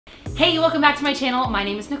Hey, welcome back to my channel. My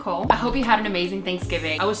name is Nicole. I hope you had an amazing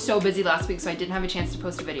Thanksgiving. I was so busy last week, so I didn't have a chance to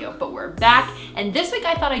post a video, but we're back. And this week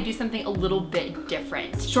I thought I'd do something a little bit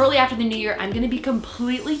different. Shortly after the new year, I'm gonna be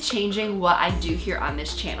completely changing what I do here on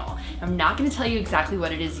this channel. I'm not gonna tell you exactly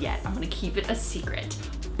what it is yet. I'm gonna keep it a secret,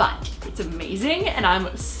 but it's amazing and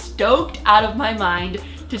I'm stoked out of my mind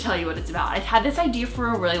to tell you what it's about. I've had this idea for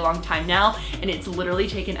a really long time now, and it's literally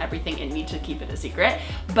taken everything in me to keep it a secret,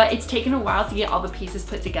 but it's taken a while to get all the pieces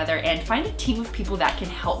put together and find a team of people that can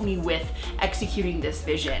help me with executing this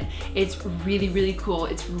vision. It's really, really cool.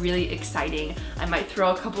 It's really exciting. I might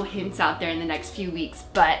throw a couple hints out there in the next few weeks,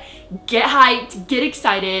 but get hyped, get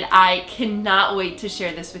excited. I cannot wait to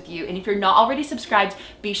share this with you. And if you're not already subscribed,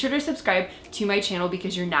 be sure to subscribe to my channel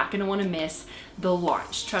because you're not gonna wanna miss the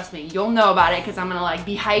launch. Trust me, you'll know about it because I'm gonna like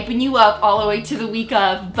be hyping you up all the way to the week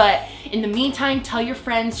of. But in the meantime, tell your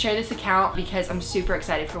friends, share this account because I'm super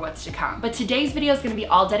excited for what's to come. But today's video is gonna be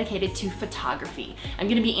all dedicated to photography. I'm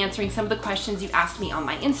gonna be answering some of the questions you asked me on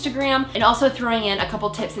my Instagram and also throwing in a couple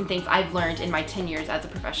tips and things I've learned in my 10 years as a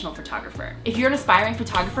professional photographer. If you're an aspiring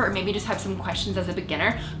photographer or maybe just have some questions as a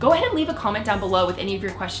beginner, go ahead and leave a comment down below with any of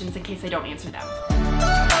your questions in case I don't answer them.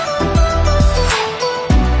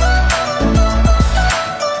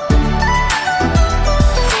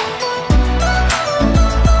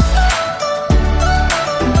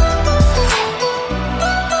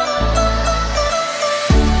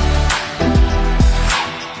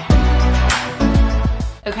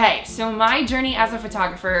 Okay, so my journey as a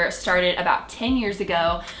photographer started about 10 years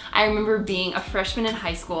ago. I remember being a freshman in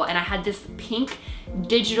high school and I had this pink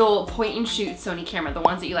digital point and shoot Sony camera, the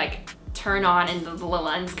ones that you like turn on and the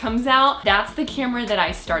lens comes out. That's the camera that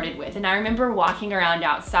I started with. And I remember walking around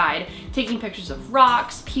outside, taking pictures of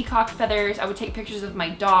rocks, peacock feathers. I would take pictures of my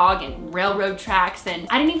dog and railroad tracks. And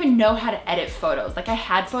I didn't even know how to edit photos. Like I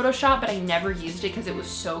had Photoshop, but I never used it because it was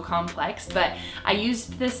so complex. But I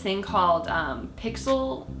used this thing called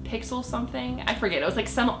Pixel something. I forget. It was like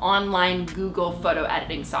some online Google photo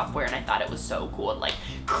editing software. And I thought it was so cool. Like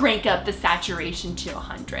crank up the saturation to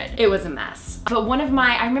 100. It was a mess. But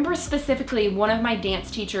I remember specifically one of my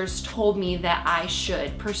dance teachers told me that I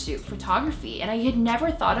should pursue photography, and I had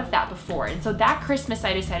never thought of that before. And so that Christmas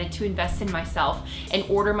I decided to invest in myself and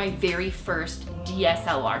order my very first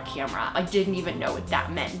DSLR camera. I didn't even know what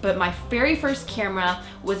that meant, but my very first camera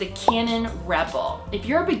was a Canon Rebel. If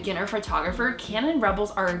you're a beginner photographer, Canon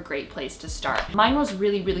Rebels are a great place to start. Mine was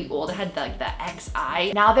really, really old. It had like the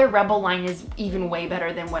XI. Now their Rebel line is even way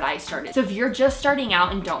better than what I started. So if you're just starting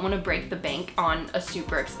out and don't want to break the bank on a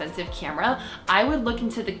super expensive camera, I would look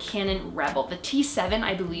into the Canon Rebel. The T7,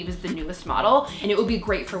 I believe, is the newest model, and it would be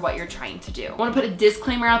great for what you're trying to do. I want to put a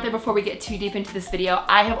disclaimer out there before we get too deep into this video.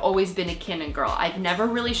 I have always been a Canon girl. I've never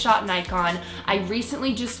really shot Nikon. I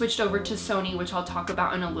recently just switched over to Sony, which I'll talk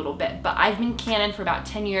about in a little bit, but I've been Canon for about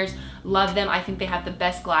 10 years. Love them. I think they have the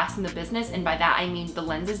best glass in the business, and by that I mean the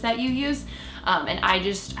lenses that you use. And I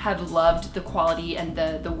just have loved the quality and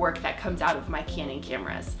the work that comes out of my Canon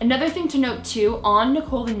cameras. Another thing to note too, on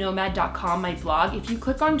NicoleTheNomad.com, my blog, if you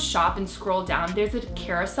click on shop and scroll down, there's a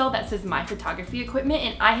carousel that says my photography equipment,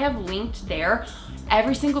 and I have linked there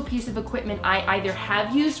every single piece of equipment I either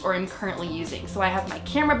have used or am currently using. So I have my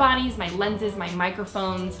camera bodies, my lenses, my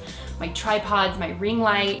microphones, my tripods, my ring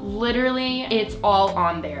light. Literally, it's all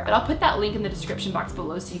on there. But I'll put that link in the description box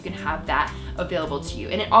below so you can have that available to you.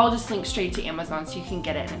 And it all just links straight to Amazon so you can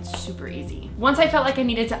get it, and it's super easy. Once I felt like I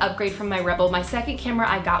needed to upgrade from my Rebel, my second camera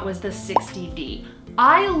I got was the 60D.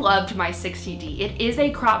 I loved my 60D. It is a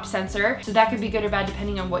crop sensor, so that could be good or bad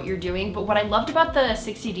depending on what you're doing. But what I loved about the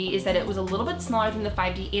 60D is that it was a little bit smaller than the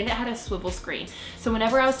 5D and it had a swivel screen. So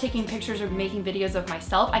whenever I was taking pictures or making videos of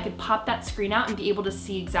myself, I could pop that screen out and be able to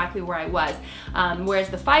see exactly where I was. Whereas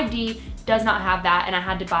the 5D does not have that, and I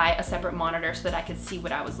had to buy a separate monitor so that I could see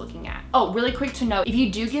what I was looking at. Oh, really quick to note, if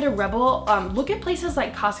you do get a Rebel, look at places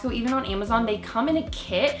like Costco, even on Amazon. They come in a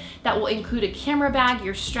kit that will include a camera bag,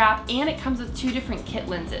 your strap, and it comes with 2 different kit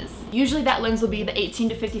lenses. Usually that lens will be the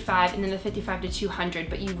 18-55 and then the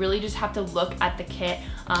 55-200, but you really just have to look at the kit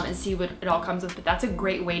and see what it all comes with. But that's a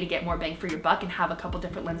great way to get more bang for your buck and have a couple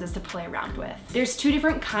different lenses to play around with. There's 2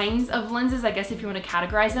 different kinds of lenses, I guess, if you want to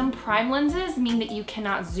categorize them. Prime lenses mean that you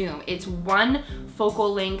cannot zoom. It's one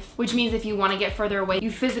focal length, which means if you want to get further away,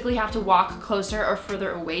 you physically have to walk closer or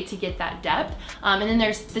further away to get that depth. And then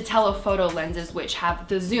there's the telephoto lenses, which have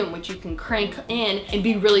the zoom, which you can crank in and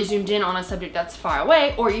be really zoomed in on a subject that's far far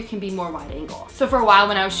away, or you can be more wide angle. So for a while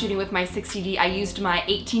when I was shooting with my 60D, I used my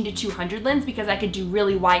 18-200 lens because I could do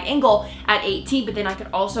really wide angle at 18, but then I could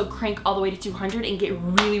also crank all the way to 200 and get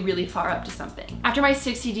really, really far up to something. After my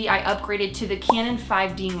 60D, I upgraded to the Canon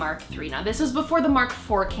 5D Mark III. Now this was before the Mark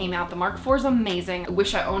IV came out. The Mark IV is amazing. I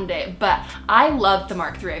wish I owned it, but I loved the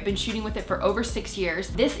Mark III. I've been shooting with it for over 6 years.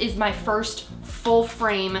 This is my first full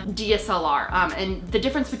frame DSLR. And the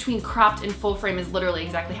difference between cropped and full frame is literally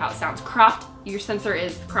exactly how it sounds. Cropped, your sensor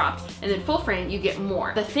is cropped, and then full frame, you get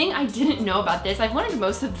more. The thing I didn't know about this, I've learned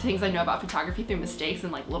most of the things I know about photography through mistakes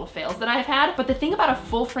and like little fails that I've had, but the thing about a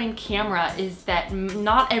full frame camera is that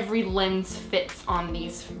not every lens fits on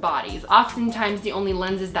these bodies. Oftentimes the only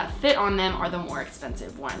lenses that fit on them are the more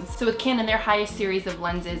expensive ones. So with Canon, their highest series of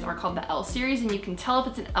lenses are called the L series, and you can tell if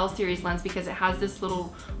it's an L series lens because it has this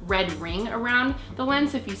little red ring around the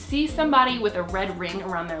lens. So if you see somebody with a red ring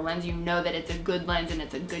around their lens, you know that it's a good lens and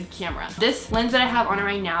it's a good camera. This lens that I have on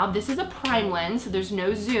right now, this is a prime lens, so there's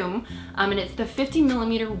no zoom, and it's the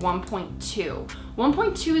 50mm 1.2.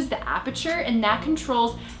 1.2 is the aperture, and that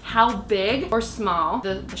controls how big or small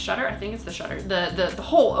the shutter, I think it's the shutter, the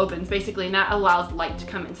hole opens basically, and that allows light to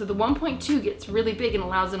come in. So the 1.2 gets really big and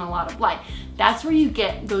allows in a lot of light. That's where you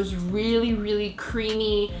get those really, really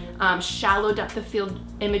creamy, shallow depth of field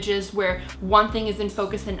images where one thing is in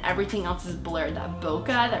focus and everything else is blurred. That bokeh,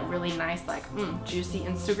 that really nice, like, juicy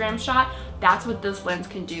Instagram shot, that's what this lens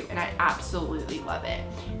can do, and I absolutely love it.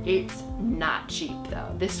 It's not cheap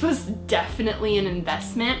though. This was definitely an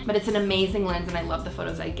investment, but it's an amazing lens and I love the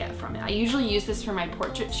photos I get from it. I usually use this for my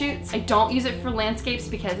portrait shoots. I don't use it for landscapes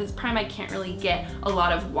because it's prime, I can't really get a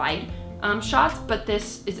lot of wide shots, but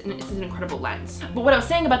this is an incredible lens. But what I was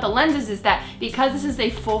saying about the lenses is that because this is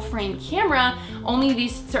a full frame camera, only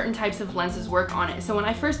these certain types of lenses work on it. So when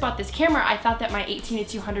I first bought this camera, I thought that my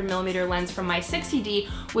 18-200mm lens from my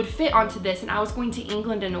 60D would fit onto this, and I was going to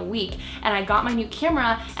England in a week, and I got my new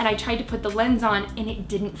camera and I tried to put the lens on and it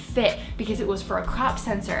didn't fit because it was for a crop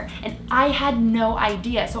sensor, and I had no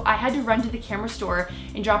idea. So I had to run to the camera store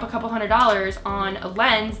and drop a couple $100 on a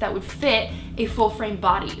lens that would fit a full frame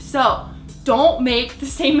body. So don't make the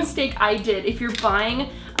same mistake I did. If you're buying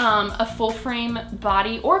a full frame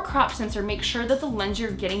body or crop sensor, make sure that the lens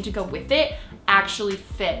you're getting to go with it actually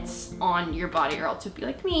fits on your body, or else you'll be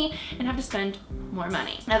like me and have to spend more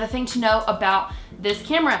money. Now the thing to know about this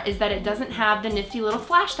camera is that it doesn't have the nifty little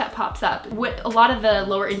flash that pops up. With a lot of the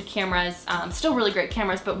lower end cameras, still really great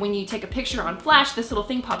cameras, but when you take a picture on flash, this little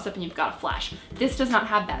thing pops up and you've got a flash. This does not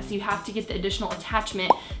have that, so you have to get the additional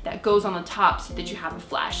attachment that goes on the top so that you have a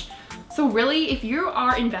flash. So really, if you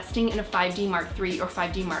are investing in a 5D Mark III or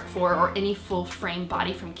 5D Mark IV or any full frame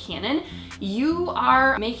body from Canon, you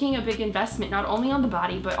are making a big investment, not only on the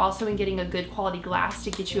body, but also in getting a good quality glass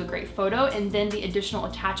to get you a great photo, and then the additional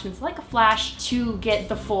attachments like a flash to get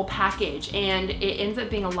the full package. And it ends up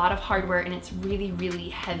being a lot of hardware, and it's really, really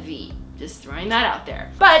heavy. Just throwing that out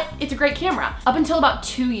there. But it's a great camera. Up until about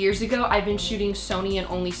 2 years ago, I've been shooting Sony and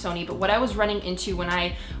only Sony, but what I was running into when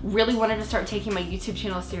I really wanted to start taking my YouTube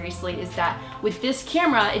channel seriously is that with this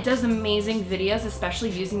camera, it does amazing videos,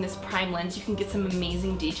 especially using this prime lens. You can get some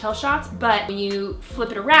amazing detail shots, but when you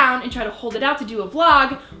flip it around and try to hold it out to do a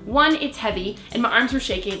vlog, one, it's heavy, and my arms were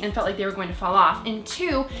shaking and felt like they were going to fall off, and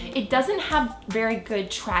two, it doesn't have very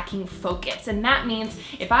good tracking focus. And that means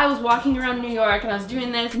if I was walking around New York and I was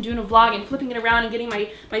doing this and doing a vlog and flipping it around and getting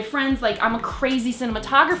my friends, like, I'm a crazy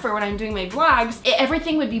cinematographer when I'm doing my vlogs,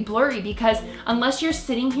 everything would be blurry, because unless you're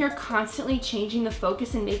sitting here constantly changing the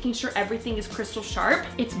focus and making sure everything is crystal sharp,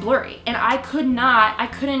 it's blurry. And I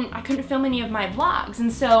couldn't film any of my vlogs.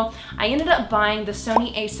 And so I ended up buying the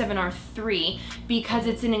Sony a7R III because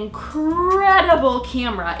it's an incredible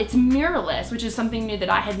camera. It's mirrorless, which is something new that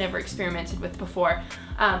I had never experimented with before.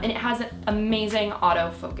 And it has an amazing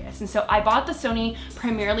autofocus. And so I bought the Sony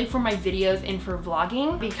primarily for my videos and for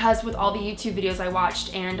vlogging, because with all the YouTube videos I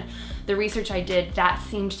watched and the research I did, that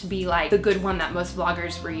seemed to be like the good one that most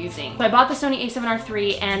vloggers were using. So I bought the Sony a7R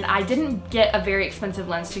III, and I didn't get a very expensive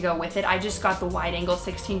lens to go with it. I just got the wide angle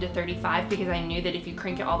 16-35 because I knew that if you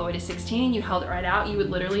crank it all the way to 16 and you held it right out, you would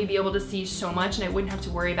literally be able to see so much, and I wouldn't have to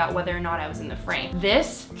worry about whether or not I was in the frame.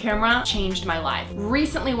 This camera changed my life.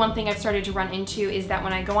 Recently, one thing I've started to run into is that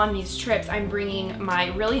when I go on these trips, I'm bringing my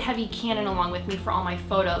really heavy Canon along with me for all my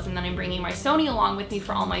photos, and then I'm bringing my Sony along with me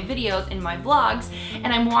for all my videos and my vlogs,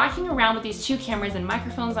 and I'm walking around with these two cameras and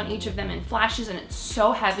microphones on each of them and flashes, and it's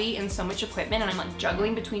so heavy and so much equipment, and I'm like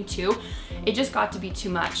juggling between two. It just got to be too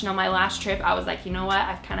much. Now my last trip, I was like, you know what,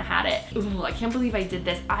 I've kind of had it. Ooh, I can't believe I did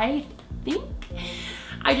this. I think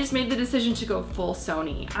I just made the decision to go full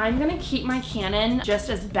Sony. I'm gonna keep my Canon just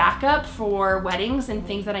as backup for weddings and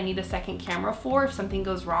things that I need a second camera for if something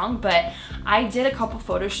goes wrong, but I did a couple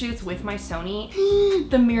photo shoots with my Sony.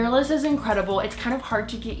 The mirrorless is incredible. It's kind of hard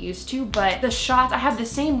to get used to, but the shots, I have the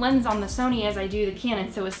same lens on the Sony as I do the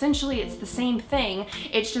Canon, so essentially it's the same thing.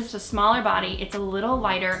 It's just a smaller body, it's a little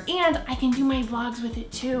lighter, and I can do my vlogs with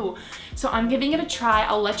it too. So I'm giving it a try.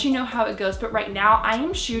 I'll let you know how it goes, but right now I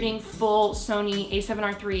am shooting full Sony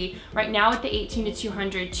a7R III right now with the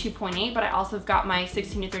 18-200 2.8, but I also have got my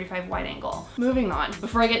 16-35 wide angle. Moving on,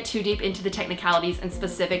 before I get too deep into the technicalities and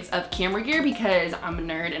specifics of camera gear, because I'm a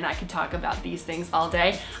nerd and I could talk about these things all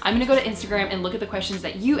day, I'm gonna go to Instagram and look at the questions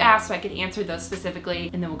that you asked so I could answer those specifically,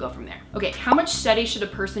 and then we'll go from there. Okay, how much study should a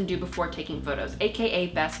person do before taking photos, aka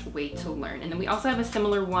best way to learn? And then we also have a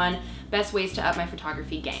similar one, best ways to up my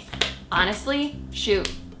photography game. Honestly,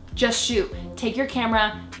 shoot. Just shoot. Take your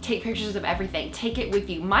camera, take pictures of everything. Take it with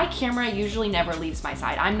you. My camera usually never leaves my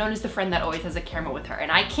side. I'm known as the friend that always has a camera with her,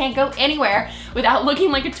 and I can't go anywhere without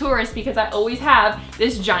looking like a tourist because I always have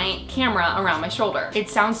this giant camera around my shoulder. It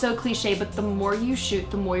sounds so cliche, but the more you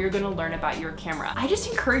shoot, the more you're gonna learn about your camera. I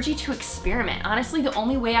just encourage you to experiment. Honestly, the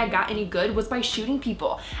only way I got any good was by shooting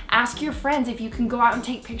people. Ask your friends if you can go out and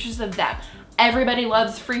take pictures of them. Everybody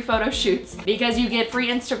loves free photo shoots because you get free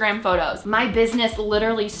Instagram photos. My business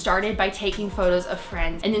literally started by taking photos of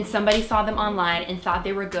friends, and then somebody saw them online and thought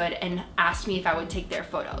they were good and asked me if I would take their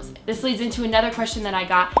photos. This leads into another question that I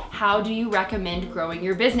got. How do you recommend growing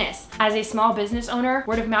your business? As a small business owner,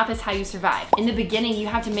 word of mouth is how you survive. In the beginning, you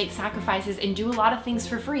have to make sacrifices and do a lot of things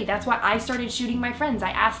for free. That's why I started shooting my friends.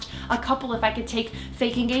 I asked a couple if I could take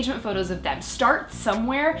fake engagement photos of them. Start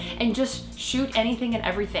somewhere and just shoot anything and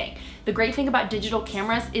everything. The great thing about digital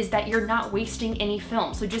cameras is that you're not wasting any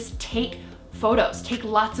film. So just take photos, take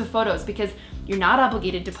lots of photos, because you're not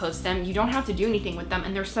obligated to post them. You don't have to do anything with them,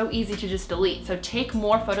 and they're so easy to just delete. So take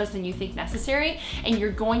more photos than you think necessary, and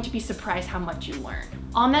you're going to be surprised how much you learn.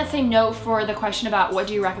 On that same note, for the question about what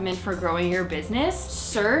do you recommend for growing your business,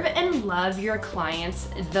 serve and love your clients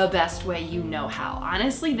the best way you know how.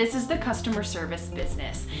 Honestly, this is the customer service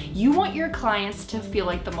business. You want your clients to feel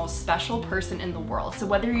like the most special person in the world. So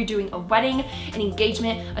whether you're doing a wedding, an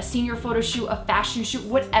engagement, a senior photo shoot, a fashion shoot,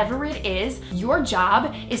 whatever it is, your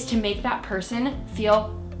job is to make that person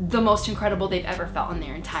feel the most incredible they've ever felt in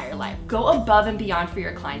their entire life. Go above and beyond for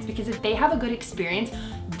your clients, because if they have a good experience,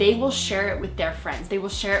 they will share it with their friends. They will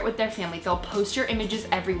share it with their family. They'll post your images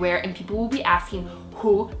everywhere, and people will be asking,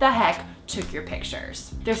 who the heck took your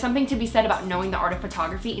pictures? There's something to be said about knowing the art of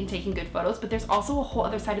photography and taking good photos, but there's also a whole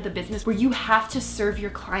other side of the business where you have to serve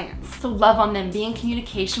your clients. So love on them, be in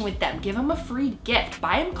communication with them, give them a free gift,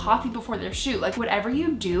 buy them coffee before their shoot. Like, whatever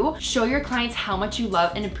you do, show your clients how much you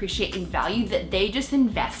love and appreciate and value that they just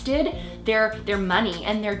invested their money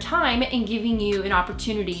and their time in giving you an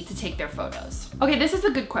opportunity to take their photos. Okay, this is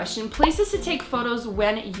a good question. Places to take photos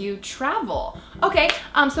when you travel. Okay,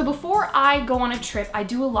 so before I go on a trip, I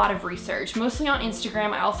do a lot of research, mostly on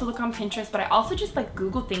Instagram. I also look on Pinterest, but I also just like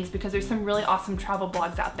Google things because there's some really awesome travel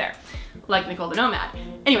blogs out there, like Nicole the Nomad.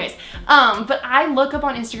 Anyways, but I look up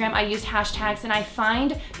on Instagram, I use hashtags, and I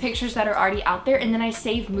find pictures that are already out there, and then I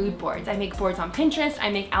save mood boards. I make boards on Pinterest,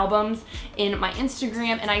 I make albums in my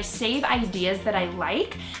Instagram, and I save ideas that I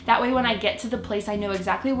like. That way when I get to the place, I know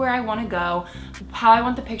exactly where I want to go, how I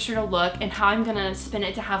want the picture to look, and how I'm gonna spin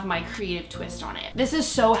it to have my creative twist on it. This is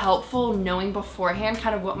so helpful, knowing beforehand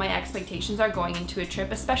kind of what my expectations are going into a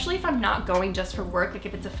trip, especially if I'm not going just for work. Like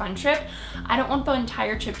if it's a fun trip, I don't want the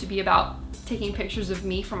entire trip to be about taking pictures of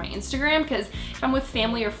me for my Instagram, because if I'm with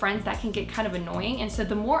family or friends, that can get kind of annoying. And so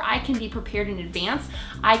the more I can be prepared in advance,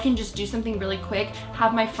 I can just do something really quick,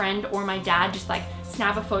 have my friend or my dad just like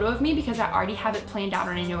snap a photo of me because I already have it planned out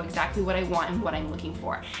and I know exactly what I want and what I'm looking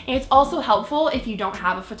for. And it's also helpful if you don't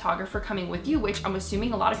have a photographer coming with you, which I'm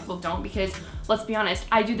assuming a lot of people don't, because let's be honest,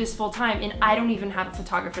 I do this full time and I don't even have a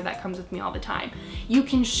photographer that comes with me all the time. You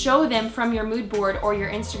can show them from your mood board or your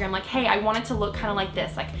Instagram, like, hey, I want it to look kind of like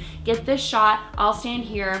this, like get this shot, I'll stand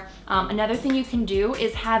here. Another thing you can do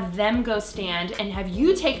is have them go stand and have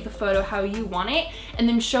you take the photo how you want it, and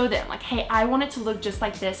then show them like, hey, I want it to look just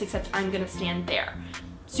like this, except I'm gonna stand there.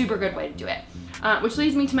 Super good way to do it. Which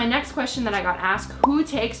leads me to my next question that I got asked: who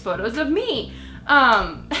takes photos of me?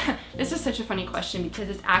 This is such a funny question because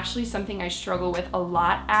it's actually something I struggle with a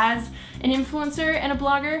lot as an influencer and a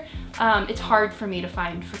blogger. It's hard for me to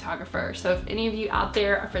find photographers. So if any of you out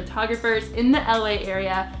there are photographers in the LA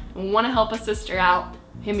area and want to help a sister out,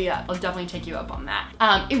 hit me up. I'll definitely take you up on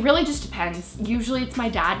that. It really just depends. Usually it's my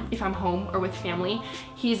dad if I'm home or with family.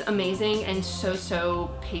 He's amazing and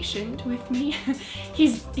so patient with me.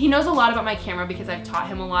 He knows a lot about my camera because I've taught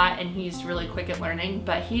him a lot, and he's really quick at learning,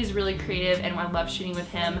 but he's really creative and I love shooting with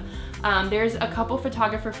him. There's a couple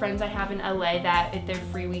photographer friends I have in LA that if they're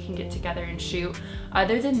free we can get together and shoot.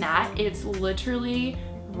 Other than that, it's literally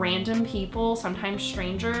random people, sometimes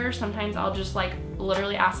strangers. Sometimes I'll just like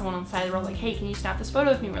literally ask someone on the side of the road like, hey, can you snap this photo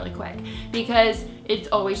with me really quick? Because it's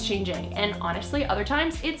always changing. And honestly, other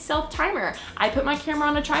times it's self-timer. I put my camera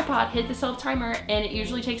on a tripod, hit the self-timer, and it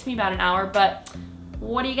usually takes me about an hour, but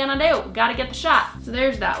what are you gonna do? Gotta get the shot. So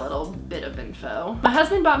there's that little bit of info. My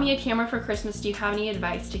husband bought me a camera for Christmas. Do you have any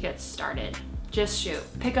advice to get started? Just shoot.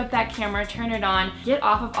 Pick up that camera, turn it on, get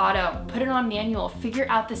off of auto, put it on manual, figure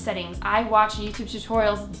out the settings. I watch YouTube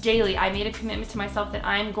tutorials daily. I made a commitment to myself that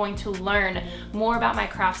I'm going to learn more about my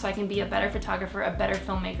craft so I can be a better photographer, a better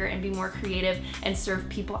filmmaker, and be more creative and serve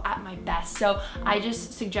people at my best. So I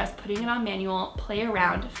just suggest putting it on manual, play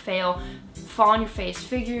around, fail, fall on your face,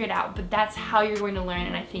 figure it out, but that's how you're going to learn,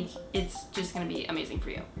 and I think it's just gonna be amazing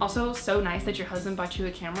for you. Also, so nice that your husband bought you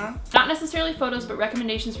a camera. Not necessarily photos, but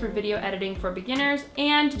recommendations for video editing for beginners.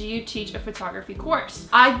 And do you teach a photography course?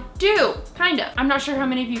 I do, kind of. I'm not sure how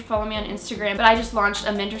many of you follow me on Instagram, but I just launched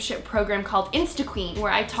a mentorship program called InstaQueen,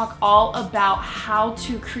 where I talk all about how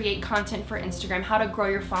to create content for Instagram, how to grow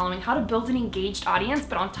your following, how to build an engaged audience,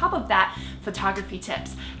 but on top of that, photography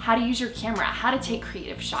tips, how to use your camera, how to take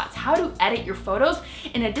creative shots, how to edit your photos,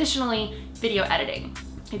 and additionally, video editing.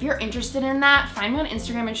 If you're interested in that, find me on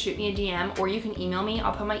Instagram and shoot me a DM, or you can email me.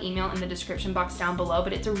 I'll put my email in the description box down below,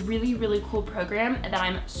 but it's a really cool program that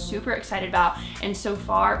I'm super excited about. And so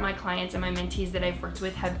far, my clients and my mentees that I've worked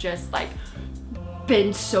with have just like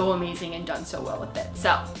been so amazing and done so well with it.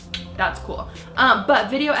 So that's cool. But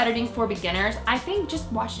video editing for beginners, I think just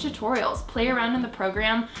watch tutorials, play around in the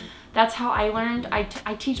program. That's how I learned. I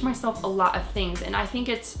teach myself a lot of things, and I think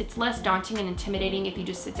it's less daunting and intimidating if you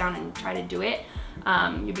just sit down and try to do it.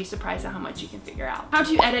 You'd be surprised at how much you can figure out. How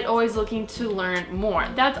to edit, always looking to learn more.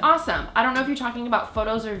 That's awesome. I don't know if you're talking about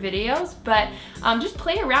photos or videos, but just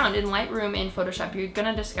play around in Lightroom and Photoshop. You're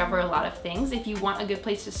gonna discover a lot of things. If you want a good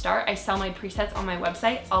place to start, I sell my presets on my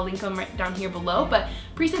website. I'll link them right down here below, but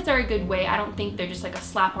presets are a good way. I don't think they're just like a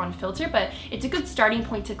slap-on filter, but it's a good starting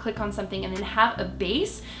point to click on something and then have a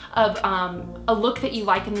base of a look that you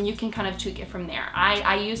like, and then you can kind of tweak it from there.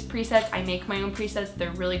 I use presets. I make my own presets.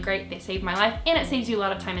 They're really great. They saved my life, and it saves you a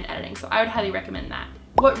lot of time in editing, so I would highly recommend that.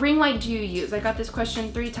 What ring light do you use? I got this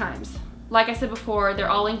question 3 times. Like I said before, they're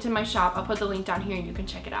all linked in my shop. I'll put the link down here and you can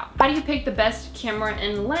check it out. How do you pick the best camera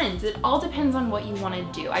and lens? It all depends on what you want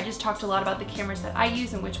to do. I just talked a lot about the cameras that I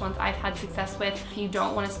use and which ones I've had success with. If you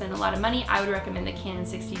don't want to spend a lot of money, I would recommend the Canon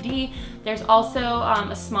 60D. There's also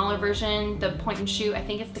a smaller version, the point and shoot. I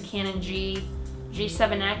think it's the Canon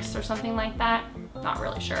G7X or something like that. Not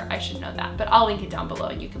really sure, I should know that, but I'll link it down below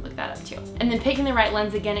and you can look that up too. And then picking the right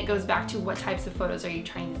lens, again, it goes back to what types of photos are you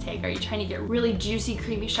trying to take? Are you trying to get really juicy,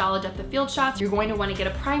 creamy, shallow depth of field shots? You're going to want to get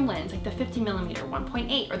a prime lens, like the 50mm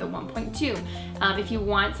 1.8 or the 1.2. If you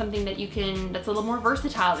want something that that's a little more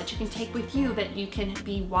versatile, that you can take with you, that you can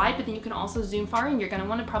be wide, but then you can also zoom far in, you're going to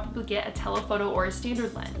want to probably get a telephoto or a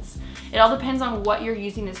standard lens. It all depends on what you're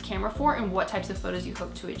using this camera for and what types of photos you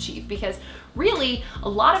hope to achieve, because really, a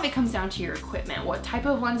lot of it comes down to your equipment. What type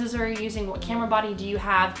of lenses are you using? What camera body do you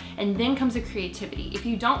have? And then comes the creativity. If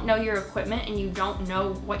you don't know your equipment and you don't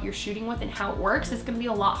know what you're shooting with and how it works, it's gonna be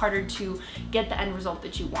a lot harder to get the end result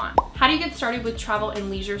that you want. How do you get started with travel and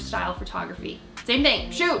leisure style photography? Same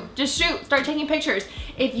thing, shoot, just shoot, start taking pictures.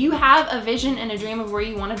 If you have a vision and a dream of where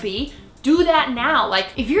you wanna be, do that now. Like,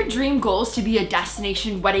 if your dream goal is to be a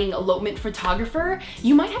destination wedding elopement photographer,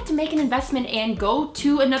 you might have to make an investment and go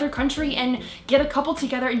to another country and get a couple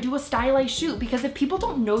together and do a stylized shoot, because if people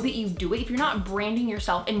don't know that you do it, if you're not branding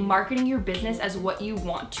yourself and marketing your business as what you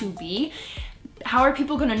want to be, how are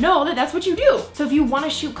people gonna know that that's what you do? So if you wanna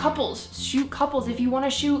shoot couples, shoot couples. If you wanna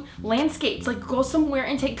shoot landscapes, like go somewhere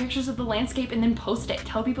and take pictures of the landscape and then post it.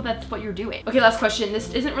 Tell people that's what you're doing. Okay, last question.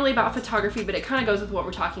 This isn't really about photography, but it kind of goes with what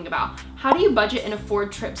we're talking about. How do you budget and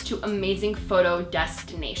afford trips to amazing photo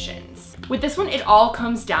destinations? With this one, it all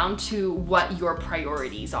comes down to what your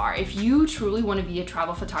priorities are. If you truly wanna be a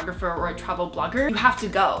travel photographer or a travel blogger, you have to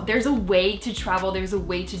go. There's a way to travel, there's a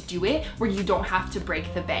way to do it where you don't have to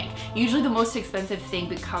break the bank. Usually the most expensive thing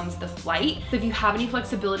becomes the flight. So if you have any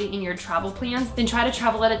flexibility in your travel plans, then try to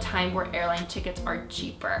travel at a time where airline tickets are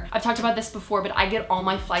cheaper. I've talked about this before, but I get all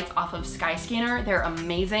my flights off of Skyscanner. They're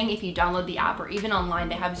amazing. If you download the app or even online,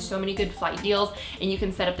 they have so many good flight deals, and you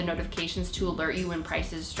can set up the notifications to alert you when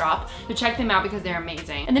prices drop. So check them out because they're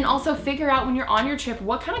amazing. And then also figure out when you're on your trip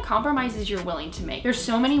what kind of compromises you're willing to make. There's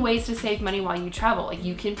so many ways to save money while you travel. Like,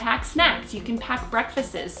 you can pack snacks, you can pack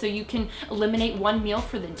breakfasts, so you can eliminate one meal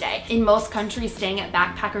for the day. In most countries, staying at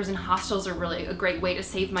backpackers and hostels are really a great way to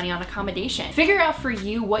save money on accommodation. Figure out for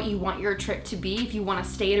you what you want your trip to be. If you want to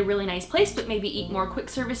stay at a really nice place but maybe eat more quick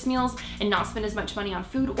service meals and not spend as much money on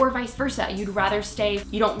food, or vice versa. You'd rather stay,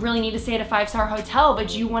 you don't really need to stay at a 5-star hotel,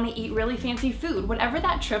 but you want to eat really fancy food. Whatever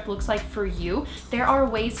that trip looks like for you, there are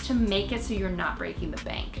ways to make it so you're not breaking the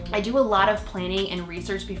bank. I do a lot of planning and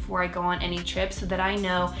research before I go on any trip so that I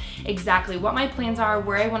know exactly what my plans are,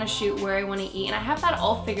 where I want to shoot, where I want to eat, and I have that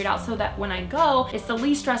all figured out so that when I go, it's the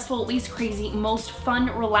least stressful, least crazy, most fun,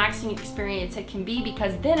 relaxing experience it can be,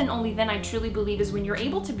 because then and only then I truly believe is when you're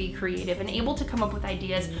able to be creative and able to come up with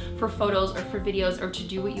ideas for photos or for videos or to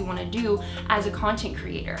do what you want to do as a content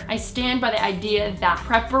creator. I stand by the idea that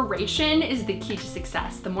preparation is the key to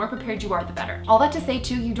success. The more prepared you are, the better. All that to say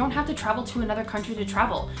too, you don't have to travel to another country to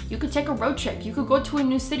travel. You could take a road trip. You could go to a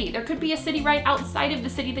new city. There could be a city right outside of the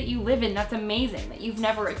city that you live in that's amazing, that you've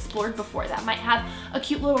never explored before, that might have a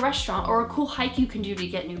cute little restaurant or a cool hike you can do to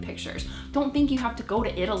get new pictures. Don't think you have to go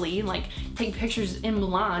to Italy and like take pictures in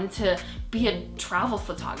Milan to be a travel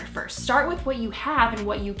photographer. Start with what you have and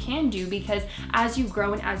what you can do, because as you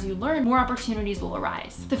grow and as you learn, more opportunities will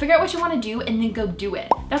arise. So figure out what you want to do and then go do it.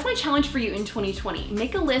 That's my challenge for you in 2020.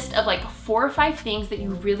 Make a list of like 4 or 5 things that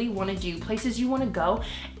you really want to do, places you want to go,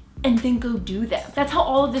 and then go do them. That's how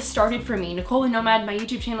all of this started for me. Nicole the Nomad, my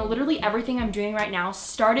YouTube channel, literally everything I'm doing right now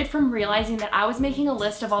started from realizing that I was making a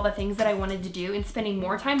list of all the things that I wanted to do and spending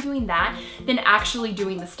more time doing that than actually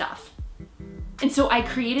doing the stuff. And so I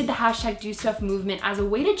created the #DoStuff movement as a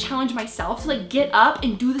way to challenge myself to like get up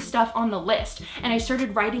and do the stuff on the list. And I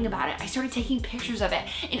started writing about it. I started taking pictures of it,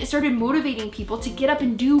 and it started motivating people to get up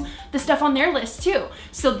and do the stuff on their list too.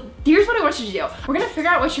 So here's what I want you to do. We're gonna figure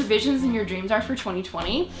out what your visions and your dreams are for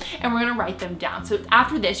 2020, and we're gonna write them down. So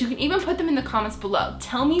after this, you can even put them in the comments below.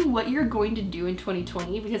 Tell me what you're going to do in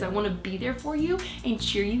 2020, because I wanna be there for you and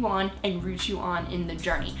cheer you on and root you on in the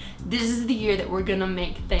journey. This is the year that we're gonna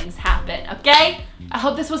make things happen, okay? I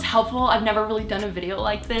hope this was helpful. I've never really done a video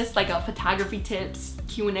like this, like a photography tips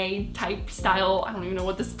Q&A type style. I don't even know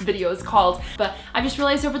what this video is called, but I just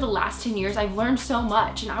realized over the last 10 years I've learned so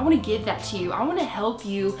much, and I want to give that to you. I want to help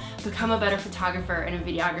you become a better photographer and a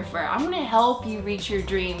videographer. I want to help you reach your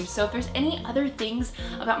dreams. So if there's any other things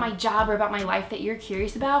about my job or about my life that you're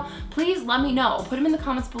curious about, please let me know. Put them in the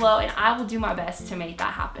comments below and I will do my best to make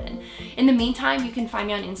that happen. In the meantime, you can find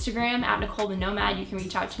me on Instagram at Nicole the Nomad. You can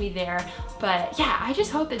reach out to me there. But yeah, I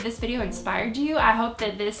just hope that this video inspired you. I hope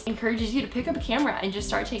that this encourages you to pick up a camera and just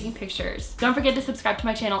start taking pictures. Don't forget to subscribe to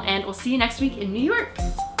my channel, and we'll see you next week in New York.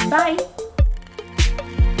 Bye.